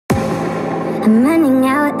I'm running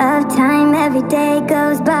out of time, every day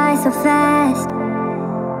goes by so fast.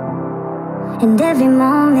 And every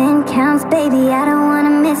moment counts, baby, I don't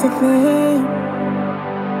wanna miss a thing.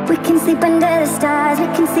 We can sleep under the stars, we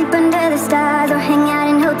can sleep under the stars, or hang out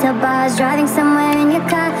in hotel bars, driving somewhere in your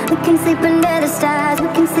car. We can sleep under the stars, we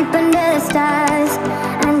can sleep under the stars,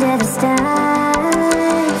 under the stars.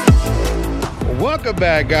 Welcome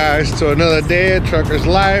back, guys, to another day of Trucker's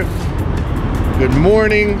Life. Good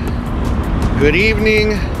morning, good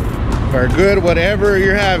evening, or good whatever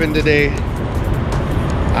you're having today.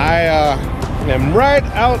 I am right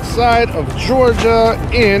outside of Georgia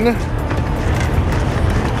in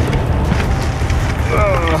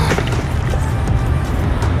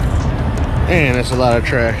man, that's a lot of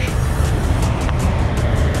trash.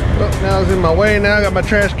 Oh, now it's in my way. Now I got my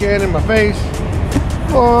trash can in my face.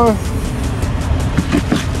 Oh.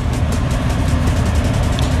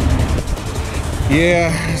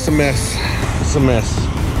 Yeah, it's a mess. It's a mess.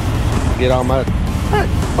 Get all my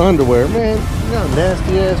underwear, man. You know,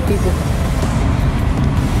 nasty ass people.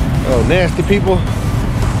 Oh, nasty people.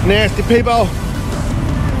 Nasty people.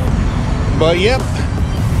 But yep.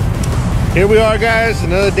 Here we are, guys.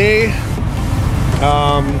 Another day.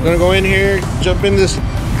 Gonna go in here, jump in this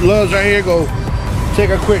Love's right here, go take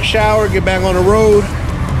a quick shower, get back on the road,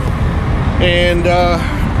 and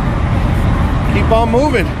keep on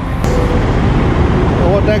moving.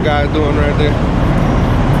 What that guy's doing right there.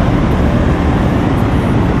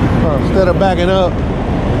 Instead of backing up,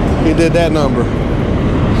 he did that number.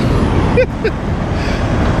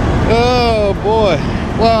 Oh boy.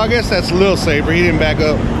 Well, I guess that's a little safer. He didn't back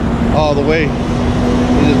up all the way.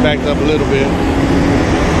 He just backed up a little bit.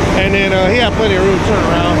 And then he had plenty of room to turn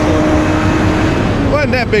around, so it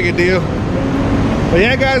wasn't that big a deal. But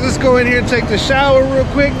yeah, guys, let's go in here and take the shower real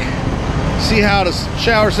quick. See how the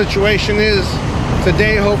shower situation is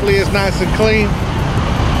today. Hopefully it's nice and clean,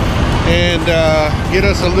 and get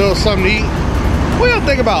us a little something to eat. What do you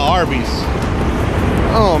think about Arby's?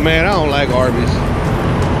 Oh man, I don't like Arby's.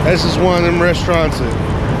 This is one of them restaurants that,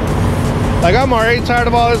 like, I'm already tired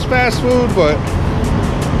of all this fast food, but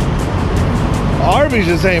Arby's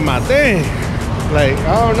just ain't my thing. Like,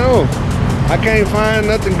 I don't know, I can't find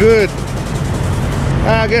nothing good.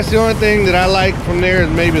 I guess the only thing that I like from there is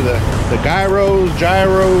maybe the gyros,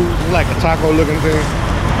 like a taco looking thing.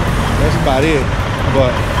 That's about it.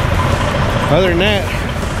 But other than that,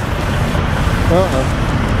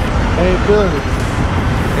 ain't feeling it.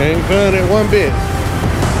 Ain't feeling it one bit.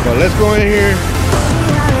 But let's go in here,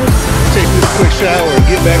 take this quick shower, and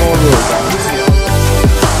get back on the road, guys.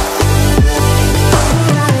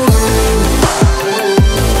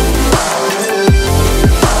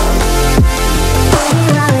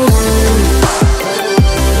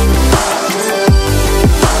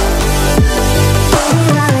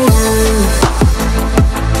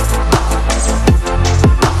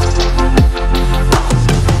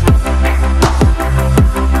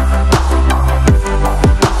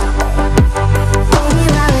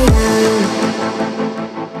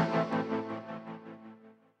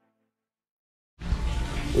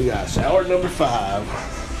 We got shower number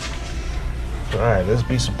 5. All right, let's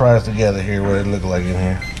be surprised together here what it look like in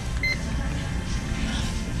here.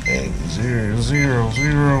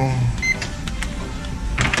 8-0-0-0.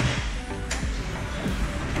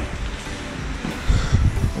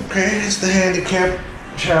 Okay, it's the handicap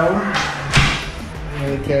shower.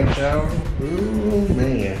 Handicap shower. Ooh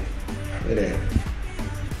man, look at that.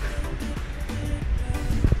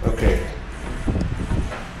 Okay.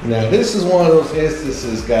 Now this is one of those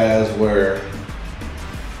instances, guys, where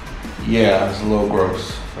yeah, it's a little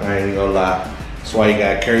gross. I ain't gonna lie. That's why you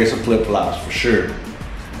gotta carry some flip-flops for sure.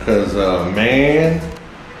 Cause man,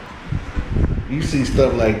 you see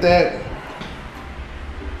stuff like that.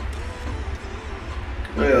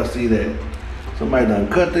 Well, see that somebody done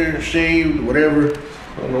cut their, shaved, whatever. I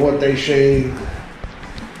don't know what they shaved.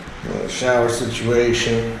 Shower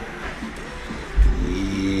situation.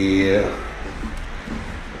 Yeah.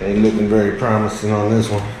 Ain't looking very promising on this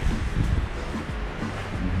one.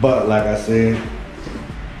 But like I said,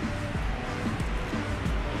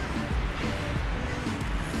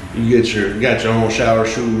 you got your own shower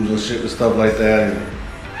shoes and shit and stuff like that, and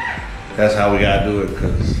that's how we gotta do it.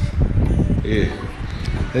 Cause yeah,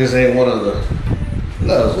 this ain't one of the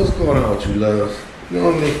Loves. What's going on with you, Loves?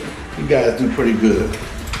 Normally you guys do pretty good.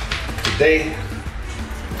 Today,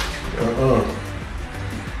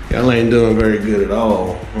 y'all ain't doing very good at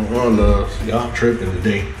all. Loves. Y'all tripping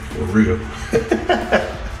today, for real. Let's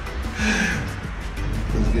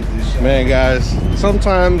get this shot. Man, guys,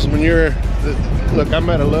 sometimes when you're, look, I'm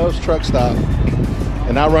at a Love's truck stop,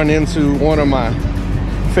 and I run into one of my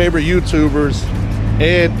favorite YouTubers,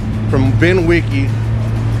 Ed from VINwiki.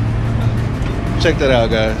 Check that out,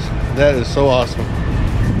 guys. That is so awesome.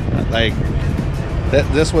 Like,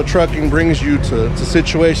 that's what trucking brings you to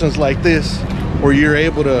situations like this, where you're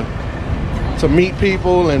able to meet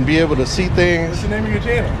people and be able to see things. What's the name of your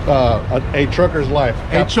channel? A Trucker's Life.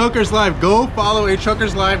 A Trucker's Life. Go follow A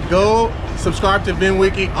Trucker's Life. Go subscribe to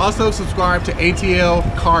VINwiki. Also subscribe to ATL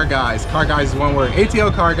Car Guys. Car Guys is one word.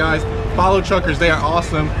 ATL Car Guys. Follow truckers. They are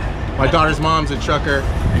awesome. My daughter's mom's a trucker,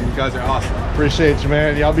 and you guys are awesome. Appreciate you,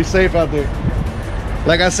 man. Y'all be safe out there.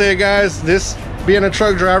 Like I said, guys, this being a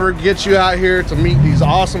truck driver gets you out here to meet these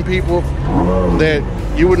awesome people that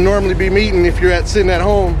you would normally be meeting if you're sitting at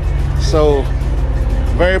home. So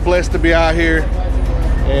very blessed to be out here,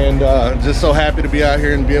 and just so happy to be out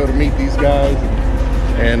here and be able to meet these guys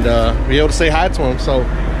and be able to say hi to them. So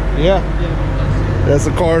yeah, that's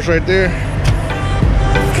the cars right there.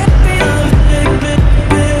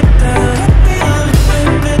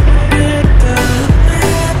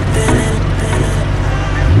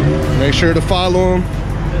 Make sure to follow them.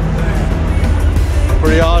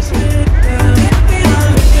 Pretty awesome.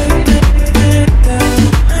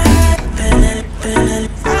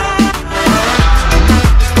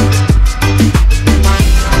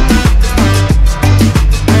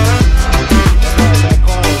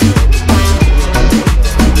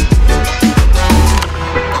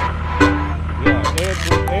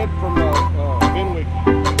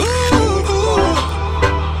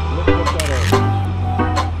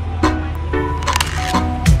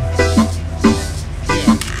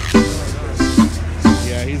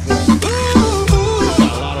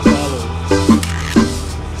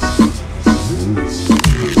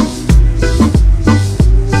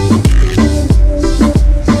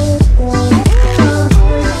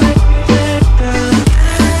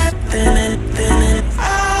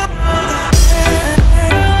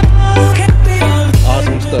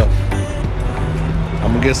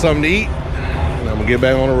 Get something to eat, and I'm gonna get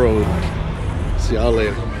back on the road. See y'all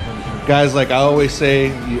later, guys. Like I always say,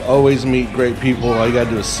 you always meet great people. All you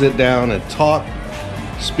gotta do is sit down and talk,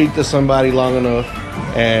 speak to somebody long enough,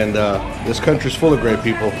 and this country's full of great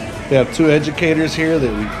people. We have 2 educators here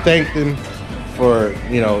that we thank them for,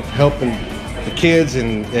 you know, helping the kids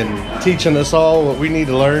and teaching us all what we need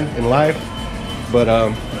to learn in life. But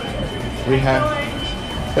we have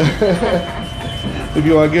if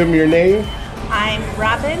you want to give them your name. I'm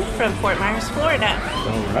Robin from Fort Myers, Florida.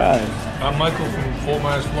 All right. I'm Michael from Fort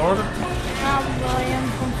Myers, Florida. I'm William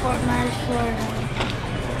from Fort Myers, Florida.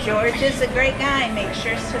 George is a great guy. Make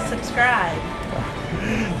sure to subscribe.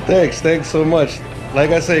 Thanks so much.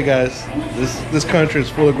 Like I say, guys, this country is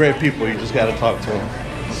full of great people. You just got to talk to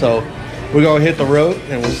them. So we're gonna hit the road,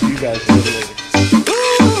 and we'll see you guys later.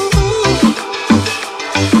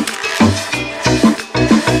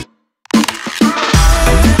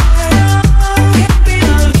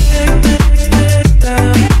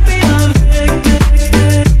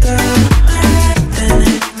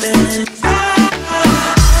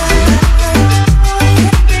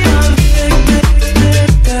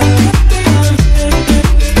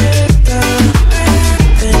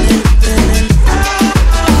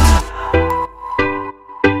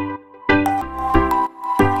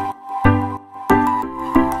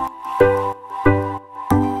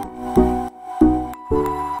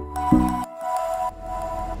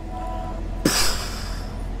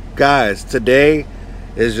 Guys, today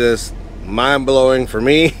is just mind-blowing for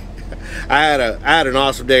me. I had an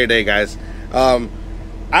awesome day today, guys.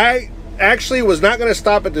 I actually was not going to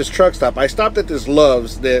stop at this truck stop. I stopped at this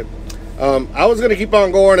Love's that I was going to keep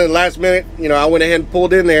on going, and last minute, you know, I went ahead and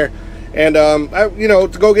pulled in there, and you know,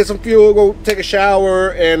 to go get some fuel, go take a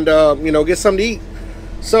shower, and you know, get something to eat.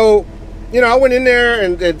 So, you know, I went in there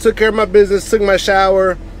and took care of my business, took my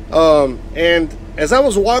shower, and as I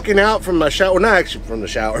was walking out from my shower, not actually from the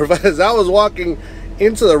shower, but as I was walking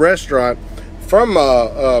into the restaurant from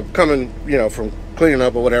coming, you know, from cleaning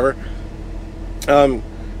up or whatever,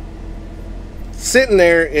 sitting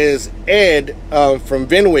there is Ed from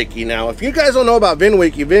VINwiki. Now, if you guys don't know about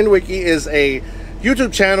VINwiki, VINwiki is a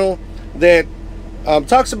YouTube channel that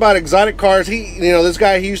talks about exotic cars. You know, this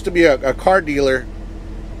guy, he used to be a car dealer,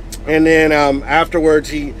 and then afterwards,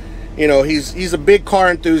 he's a big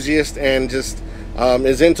car enthusiast and just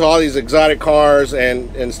is into all these exotic cars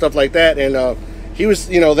and stuff like that. And he was,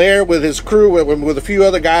 you know, there with his crew with a few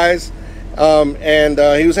other guys, and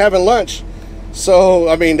he was having lunch. So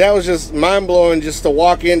I mean, that was just mind-blowing, just to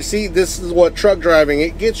walk in, see. This is what truck driving,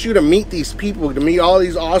 it gets you to meet these people, to meet all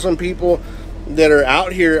these awesome people that are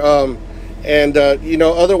out here. You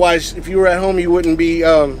know, otherwise if you were at home, you wouldn't be,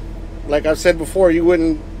 like I've said before, you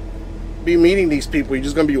wouldn't be meeting these people. You're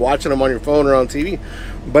just gonna be watching them on your phone or on TV.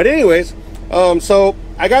 But anyways, so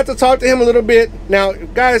I got to talk to him a little bit. Now,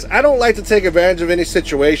 guys, I don't like to take advantage of any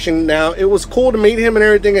situation. Now, it was cool to meet him and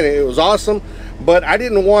everything, and it was awesome. But I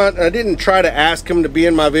didn't try to ask him to be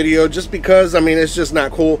in my video just because, I mean, it's just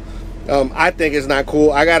not cool. I think it's not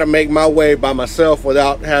cool. I got to make my way by myself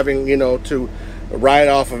without having, you know, to ride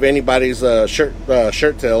off of anybody's shirt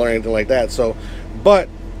tail or anything like that. So, but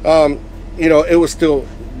you know, it was still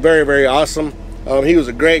very, very awesome. He was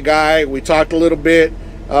a great guy. We talked a little bit.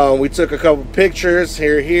 We took a couple pictures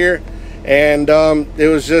here, and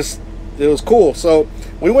it was cool. So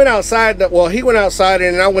we went outside. Well, he went outside,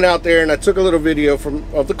 and I went out there, and I took a little video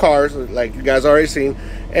of the cars, like you guys already seen.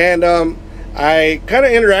 And I kind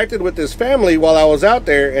of interacted with this family while I was out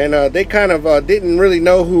there, and they kind of didn't really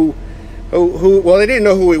know who. Well, they didn't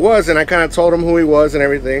know who he was, and I kind of told them who he was and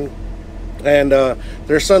everything. And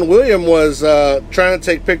their son William was trying to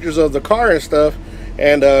take pictures of the car and stuff,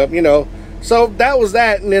 and you know, so that was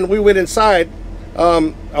that. And then we went inside.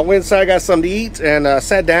 I went inside, got something to eat, and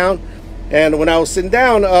sat down. And when I was sitting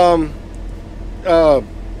down, the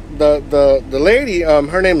lady,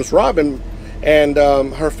 her name is Robin, and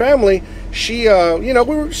her family, she you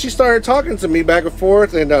know, she started talking to me back and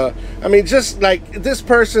forth, and I mean, just like this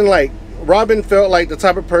person, like Robin felt like the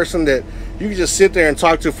type of person that you could just sit there and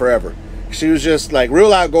talk to forever. She was just like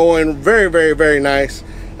real outgoing, very, very, very nice.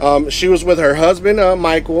 She was with her husband,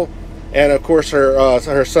 Michael, and of course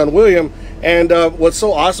her son William. And what's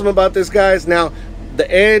so awesome about this, guys, now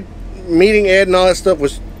meeting Ed and all that stuff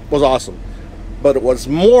was awesome. But what's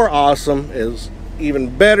more awesome is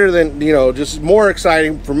even better than, you know, just more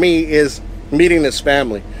exciting for me is meeting this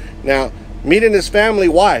family. Now, meeting this family,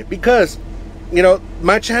 why? Because, you know,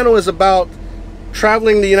 my channel is about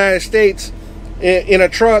traveling the United States in a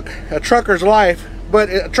trucker's life, but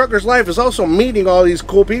a trucker's life is also meeting all these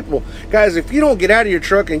cool people. Guys, if you don't get out of your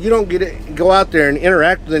truck and you don't go out there and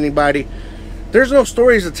interact with anybody, there's no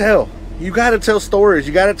stories to tell. You got to tell stories.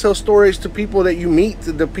 You got to tell stories to people that you meet,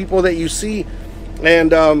 to the people that you see.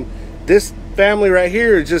 And this family right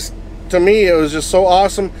here, just, to me, it was just so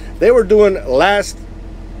awesome. They were doing last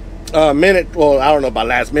minute, well, I don't know about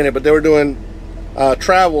last minute, but they were doing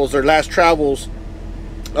travels, or last travels,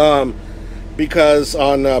 because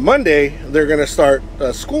on Monday they're going to start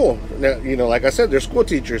school. Now, you know, like I said, they're school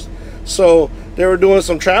teachers, so they were doing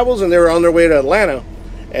some travels, and they were on their way to Atlanta,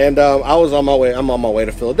 and I was on my way. I'm on my way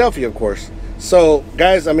to Philadelphia, of course. So,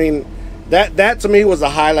 guys, I mean, that to me was the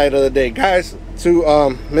highlight of the day, guys.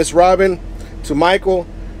 To Miss Robin, to Michael,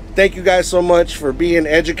 thank you guys so much for being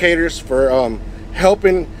educators, for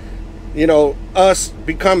helping, you know, us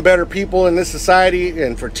become better people in this society,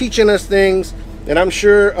 and for teaching us things. And I'm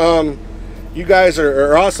sure you guys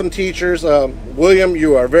are awesome teachers. William,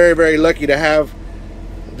 you are very, very lucky to have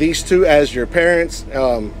these two as your parents.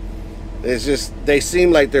 It's just, they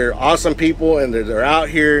seem like they're awesome people, and they're out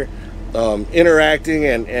here interacting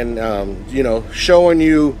and you know, showing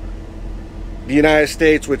you the United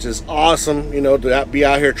States, which is awesome, you know, to be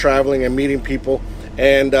out here traveling and meeting people.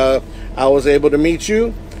 And I was able to meet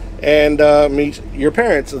you and meet your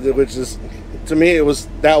parents, which is, to me,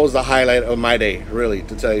 that was the highlight of my day, really,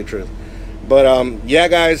 to tell you the truth. But yeah,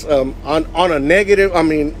 guys, on a negative, I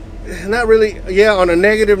mean, not really, yeah, on a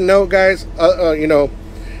negative note, guys, you know,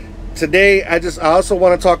 today I also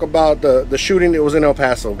want to talk about the shooting that was in El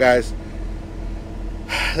Paso, guys.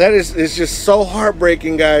 That it's just so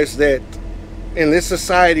heartbreaking, guys, that in this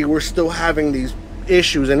society we're still having these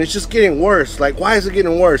issues, and it's just getting worse. Like, why is it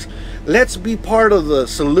getting worse? Let's be part of the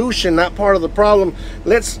solution, not part of the problem.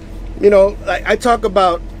 Let's, you know, I talk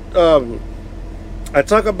about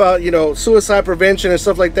you know, suicide prevention and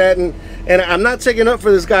stuff like that, and I'm not taking up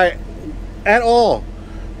for this guy at all,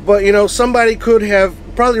 but you know, somebody could have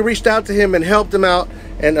probably reached out to him and helped him out,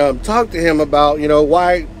 and talked to him about, you know,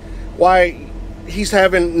 why he's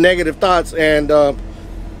having negative thoughts. And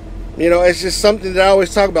you know, it's just something that I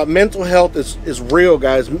always talk about. Mental health is real,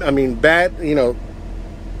 guys. I mean, bad, you know,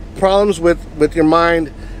 problems with your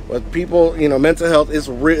mind, with people, you know, mental health is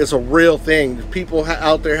it's a real thing. People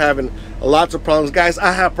out there having lots of problems. Guys,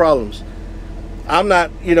 I have problems. I'm not,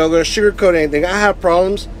 you know, going to sugarcoat anything. I have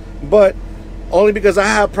problems, but only because I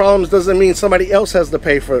have problems doesn't mean somebody else has to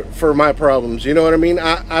pay for my problems. You know what I mean?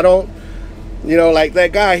 I don't, you know, like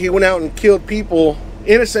that guy, he went out and killed people,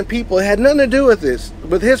 innocent people. It had nothing to do with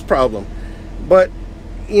his problem, but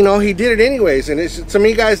you know, he did it anyways. And it's, to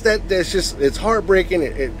me, guys, that's just, it's heartbreaking.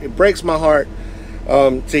 It breaks my heart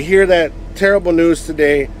to hear that terrible news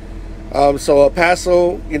today. So El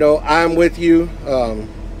Paso, you know, I'm with you.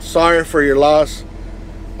 Sorry for your loss,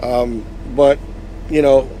 but you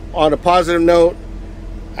know, on a positive note,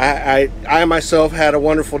 I myself had a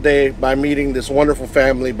wonderful day by meeting this wonderful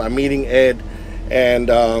family, by meeting Ed, and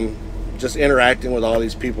just interacting with all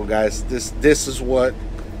these people, guys. This is what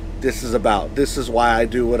this is about. This is why I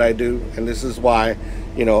do what I do, and this is why,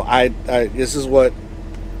 you know, this is what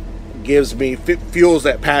gives me, fuels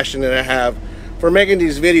that passion that I have for making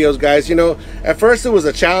these videos, guys. You know, at first it was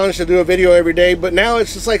a challenge to do a video every day, but now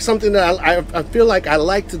it's just like something that I feel like I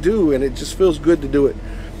like to do, and it just feels good to do it.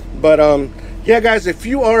 But yeah, guys, if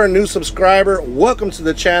you are a new subscriber, welcome to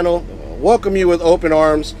the channel. Welcome you with open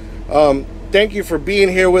arms. Thank you for being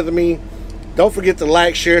here with me. Don't forget to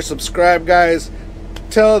like, share, subscribe, guys.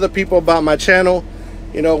 Tell other people about my channel.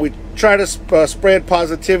 You know, we try to spread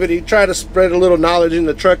positivity, try to spread a little knowledge in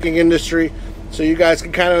the trucking industry, so you guys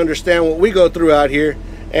can kind of understand what we go through out here.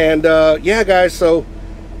 And yeah, guys, so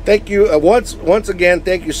thank you once again.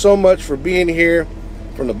 Thank you so much for being here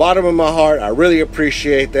from the bottom of my heart. I really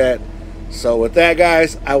appreciate that. So with that,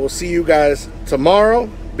 guys, I will see you guys tomorrow.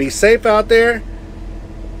 Be safe out there,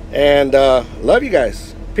 and love you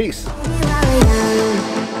guys. Peace.